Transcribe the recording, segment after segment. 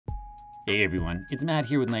Hey everyone, it's Matt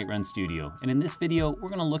here with Nightrun Studio, and in this video we're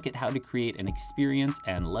going to look at how to create an experience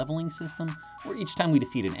and leveling system where each time we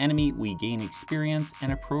defeat an enemy we gain experience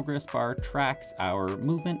and a progress bar tracks our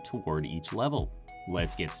movement toward each level.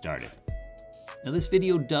 Let's get started. Now this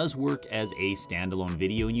video does work as a standalone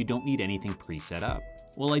video and you don't need anything preset up.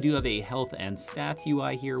 While I do have a health and stats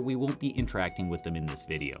UI here, we won't be interacting with them in this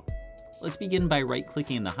video. Let's begin by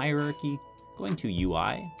right-clicking in the hierarchy, going to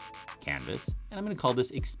UI, Canvas, and I'm going to call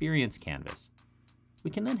this Experience Canvas.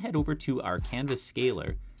 We can then head over to our Canvas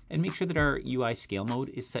scaler and make sure that our UI scale mode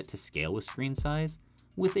is set to scale with screen size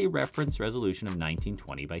with a reference resolution of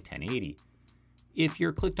 1920 by 1080. If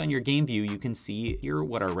you're clicked on your game view, you can see here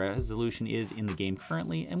what our resolution is in the game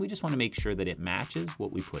currently, and we just want to make sure that it matches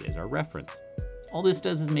what we put as our reference. All this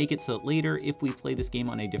does is make it so that later, if we play this game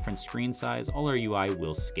on a different screen size, all our UI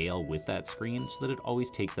will scale with that screen so that it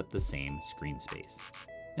always takes up the same screen space.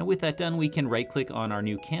 Now with that done, we can right-click on our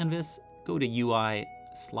new canvas, go to UI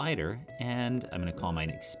slider, and I'm going to call mine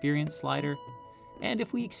Experience Slider. And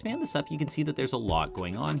if we expand this up, you can see that there's a lot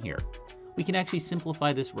going on here. We can actually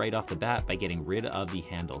simplify this right off the bat by getting rid of the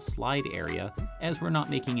handle slide area, as we're not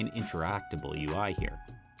making an interactable UI here.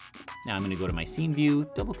 Now I'm going to go to my scene view,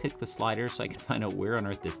 double-click the slider so I can find out where on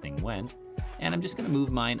earth this thing went, and I'm just going to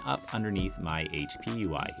move mine up underneath my HP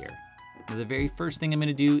UI here. Now the very first thing I'm going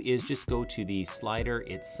to do is just go to the slider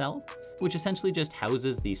itself, which essentially just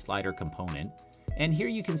houses the slider component. And here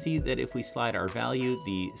you can see that if we slide our value,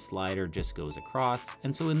 the slider just goes across.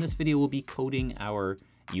 And so in this video, we'll be coding our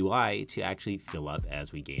UI to actually fill up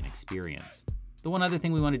as we gain experience. The one other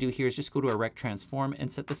thing we want to do here is just go to our rect transform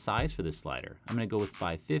and set the size for this slider. I'm going to go with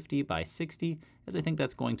 550 by 60, as I think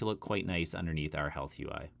that's going to look quite nice underneath our health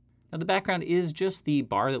UI. Now the background is just the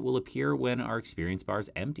bar that will appear when our experience bar is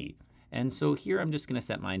empty. And so here I'm just going to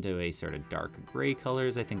set mine to a sort of dark gray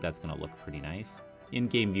colors. I think that's going to look pretty nice. In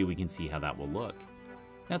game view, we can see how that will look.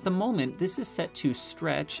 Now at the moment, this is set to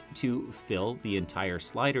stretch to fill the entire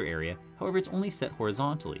slider area. However, it's only set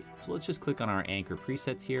horizontally. So let's just click on our anchor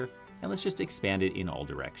presets here and let's just expand it in all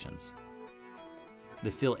directions. The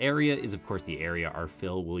fill area is of course the area our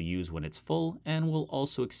fill will use when it's full, and we'll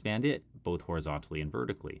also expand it both horizontally and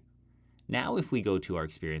vertically. Now if we go to our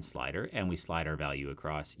experience slider and we slide our value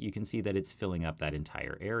across, you can see that it's filling up that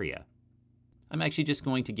entire area. I'm actually just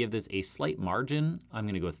going to give this a slight margin. I'm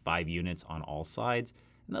going to go with 5 units on all sides,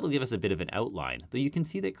 and that'll give us a bit of an outline, though you can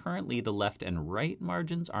see that currently the left and right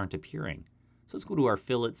margins aren't appearing. So let's go to our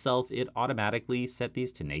fill itself. It automatically set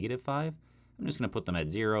these to -5. I'm just going to put them at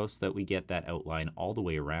 0 so that we get that outline all the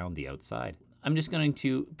way around the outside. I'm just going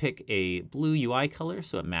to pick a blue UI color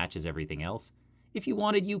so it matches everything else. If you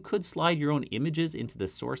wanted, you could slide your own images into the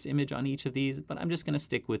source image on each of these, but I'm just going to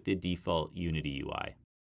stick with the default Unity UI.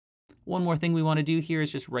 One more thing we want to do here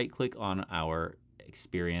is just right-click on our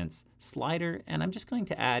experience slider, and I'm just going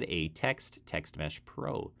to add a text mesh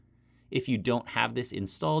pro. If you don't have this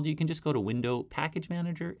installed, you can just go to Window Package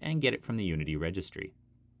Manager and get it from the Unity registry.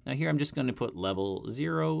 Now here I'm just going to put level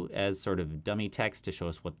 0 as sort of dummy text to show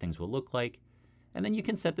us what things will look like, and then you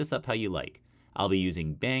can set this up how you like. I'll be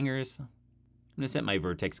using bangers. I'm going to set my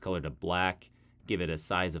vertex color to black, give it a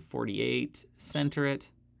size of 48, center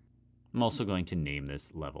it. I'm also going to name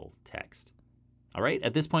this level text. All right,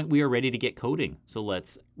 at this point we are ready to get coding. So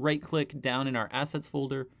let's right-click down in our assets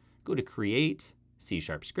folder, go to Create, C#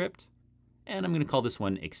 Script, and I'm going to call this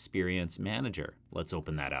one Experience Manager. Let's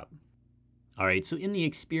open that up. All right, so in the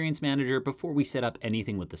Experience Manager, before we set up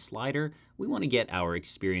anything with the slider, we want to get our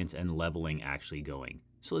experience and leveling actually going.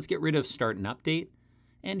 So let's get rid of Start and Update.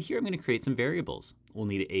 And here I'm going to create some variables. We'll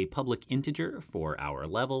need a public integer for our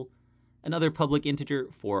level, another public integer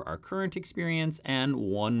for our current experience, and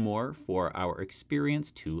one more for our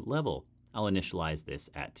experience to level. I'll initialize this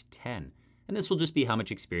at 10. And this will just be how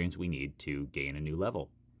much experience we need to gain a new level.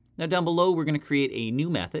 Now down below, we're going to create a new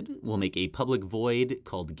method. We'll make a public void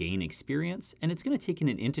called gain experience, and it's going to take in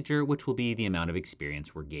an integer, which will be the amount of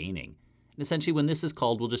experience we're gaining. And essentially when this is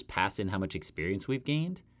called, we'll just pass in how much experience we've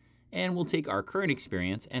gained, and we'll take our current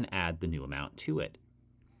experience and add the new amount to it.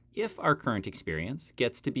 If our current experience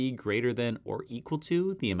gets to be greater than or equal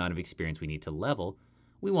to the amount of experience we need to level,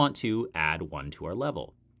 we want to add 1 to our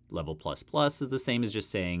level. Level plus plus is the same as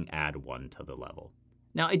just saying add 1 to the level.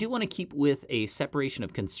 Now I do want to keep with a separation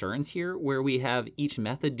of concerns here where we have each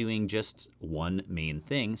method doing just one main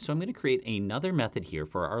thing. So I'm going to create another method here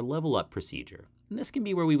for our level up procedure. And this can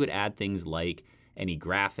be where we would add things like any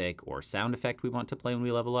graphic or sound effect we want to play when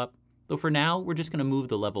we level up. Though for now, we're just going to move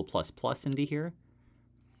the level plus plus into here.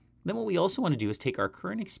 Then what we also want to do is take our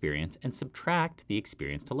current experience and subtract the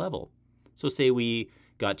experience to level. So say we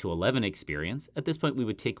got to 11 experience. At this point, we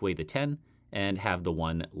would take away the 10 and have the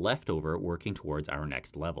one left over working towards our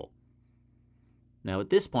next level. Now at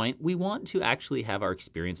this point, we want to actually have our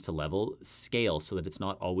experience to level scale so that it's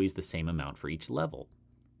not always the same amount for each level.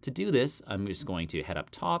 To do this, I'm just going to head up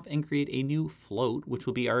top and create a new float, which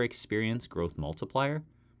will be our experience growth multiplier.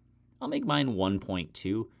 I'll make mine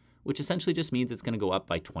 1.2, which essentially just means it's going to go up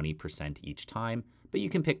by 20% each time, but you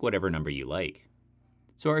can pick whatever number you like.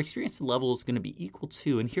 So our experience to level is going to be equal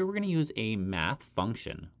to, and here we're going to use a math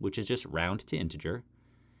function, which is just round to integer.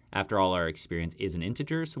 After all, our experience is an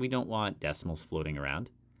integer, so we don't want decimals floating around.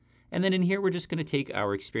 And then in here, we're just going to take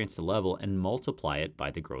our experience to level and multiply it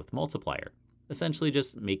by the growth multiplier, essentially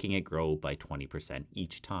just making it grow by 20%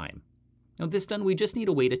 each time. Now with this done, we just need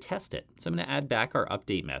a way to test it. So I'm going to add back our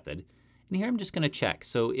update method. And here I'm just going to check.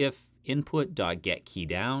 So if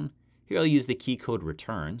input.getKeyDown, here I'll use the key code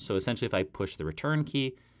return. So essentially if I push the return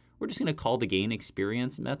key, we're just going to call the gain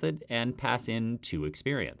experience method and pass in to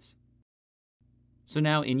experience. So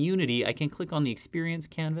now in Unity, I can click on the experience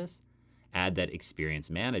canvas, add that experience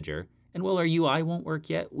manager, and while our UI won't work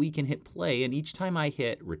yet, we can hit play, and each time I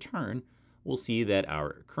hit return, we'll see that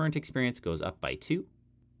our current experience goes up by 2.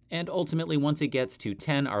 And ultimately, once it gets to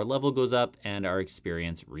 10, our level goes up and our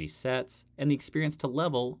experience resets, and the experience to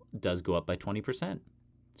level does go up by 20%.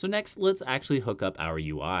 So next, let's actually hook up our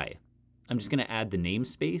UI. I'm just going to add the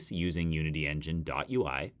namespace using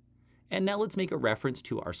unityengine.ui. And now let's make a reference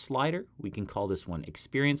to our slider. We can call this one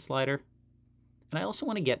experience slider. And I also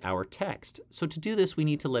want to get our text. So to do this, we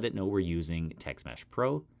need to let it know we're using TextMesh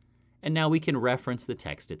Pro. And now we can reference the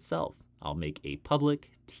text itself. I'll make a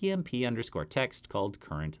public tmp_text called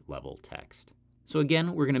current level text. So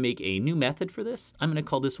again, we're going to make a new method for this. I'm going to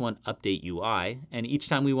call this one update UI. And each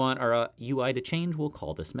time we want our UI to change, we'll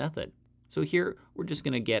call this method. So here, we're just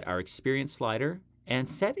going to get our experience slider and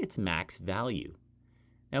set its max value.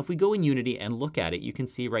 Now, if we go in Unity and look at it, you can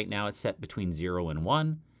see right now it's set between 0 and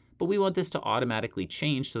 1, but we want this to automatically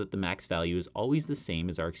change so that the max value is always the same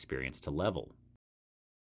as our experience to level.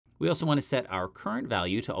 We also want to set our current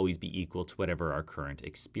value to always be equal to whatever our current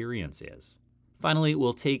experience is. Finally,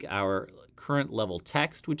 we'll take our current level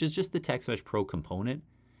text, which is just the TextMesh Pro component,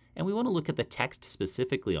 and we want to look at the text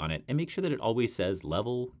specifically on it and make sure that it always says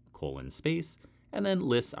level, :space, and then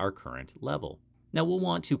lists our current level. Now we'll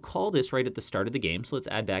want to call this right at the start of the game, so let's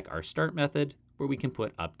add back our start method where we can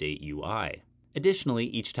put update UI. Additionally,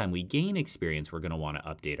 each time we gain experience, we're going to want to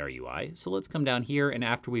update our UI. So let's come down here, and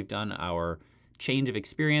after we've done our change of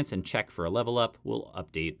experience and check for a level up, we'll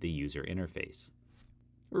update the user interface.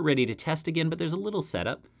 We're ready to test again, but there's a little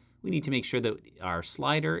setup. We need to make sure that our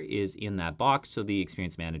slider is in that box so the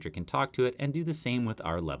experience manager can talk to it, and do the same with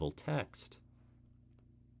our level text.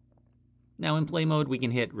 Now in play mode, we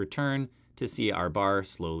can hit return to see our bar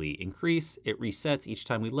slowly increase. It resets each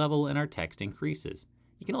time we level and our text increases.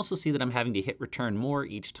 You can also see that I'm having to hit return more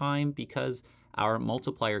each time because our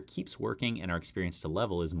multiplier keeps working and our experience to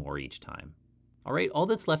level is more each time. All right, all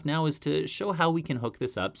that's left now is to show how we can hook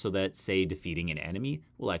this up so that, say, defeating an enemy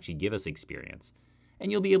will actually give us experience.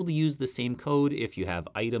 And you'll be able to use the same code if you have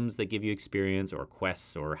items that give you experience or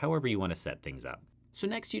quests or however you want to set things up. So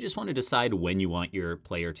next, you just want to decide when you want your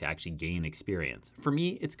player to actually gain experience. For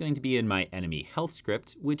me, it's going to be in my enemy health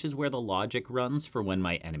script, which is where the logic runs for when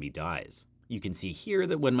my enemy dies. You can see here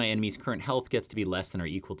that when my enemy's current health gets to be less than or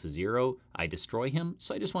equal to 0, I destroy him.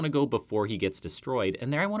 So I just want to go before he gets destroyed.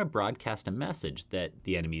 And there I want to broadcast a message that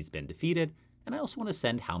the enemy's been defeated. And I also want to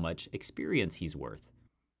send how much experience he's worth.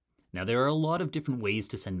 Now, there are a lot of different ways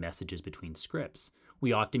to send messages between scripts.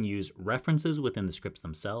 We often use references within the scripts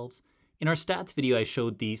themselves. In our stats video, I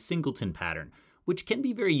showed the singleton pattern, which can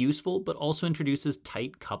be very useful, but also introduces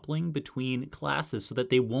tight coupling between classes so that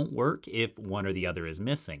they won't work if one or the other is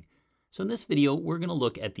missing. So in this video, we're going to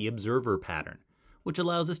look at the observer pattern, which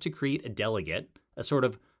allows us to create a delegate, a sort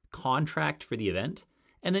of contract for the event,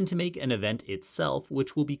 and then to make an event itself,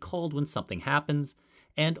 which will be called when something happens,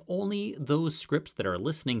 and only those scripts that are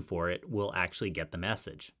listening for it will actually get the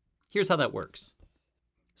message. Here's how that works.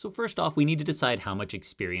 So first off, we need to decide how much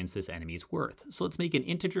experience this enemy is worth. So let's make an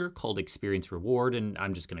integer called experience reward, and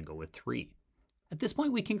I'm just going to go with 3. At this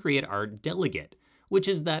point, we can create our delegate, which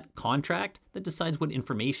is that contract that decides what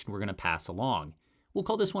information we're going to pass along. We'll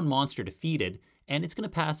call this one monster defeated, and it's going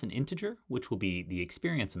to pass an integer, which will be the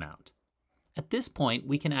experience amount. At this point,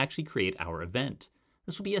 we can actually create our event.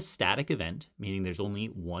 This will be a static event, meaning there's only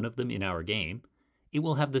one of them in our game. It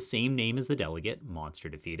will have the same name as the delegate, monster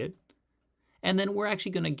defeated. And then we're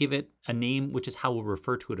actually going to give it a name, which is how we'll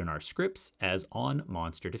refer to it in our scripts as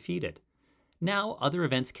onMonsterDefeated. Now, other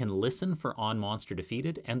events can listen for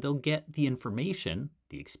onMonsterDefeated, and they'll get the information,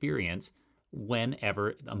 the experience,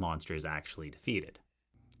 whenever a monster is actually defeated.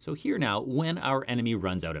 So here now, when our enemy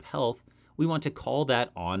runs out of health, we want to call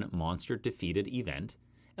that onMonsterDefeated event,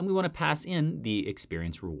 and we want to pass in the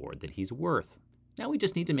experience reward that he's worth. Now we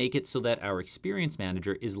just need to make it so that our experience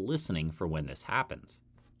manager is listening for when this happens.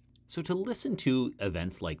 So to listen to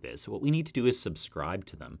events like this, what we need to do is subscribe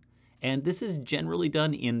to them. And this is generally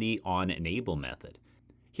done in the onEnable method.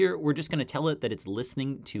 Here, we're just going to tell it that it's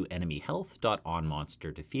listening to enemy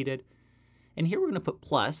health.onMonsterDefeated. And here we're going to put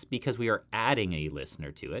plus because we are adding a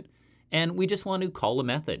listener to it. And we just want to call a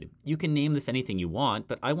method. You can name this anything you want,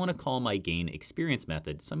 but I want to call my gain experience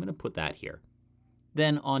method, so I'm going to put that here.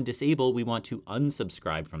 Then on disable, we want to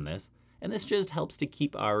unsubscribe from this. And this just helps to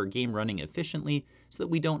keep our game running efficiently so that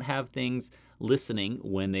we don't have things listening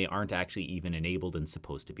when they aren't actually even enabled and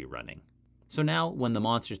supposed to be running. So now when the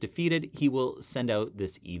monster's defeated, he will send out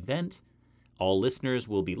this event. All listeners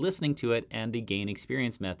will be listening to it and the gain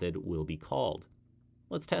experience method will be called.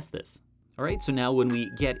 Let's test this. All right, so now when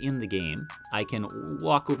we get in the game, I can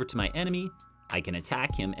walk over to my enemy, I can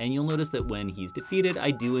attack him, and you'll notice that when he's defeated,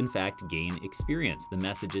 I do in fact gain experience. The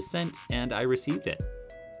message is sent and I received it.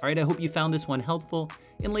 All right, I hope you found this one helpful.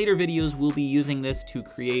 In later videos, we'll be using this to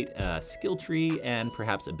create a skill tree and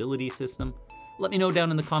perhaps ability system. Let me know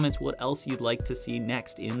down in the comments what else you'd like to see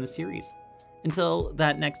next in the series. Until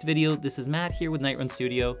that next video, this is Matt here with Nightrun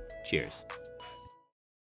Studio. Cheers.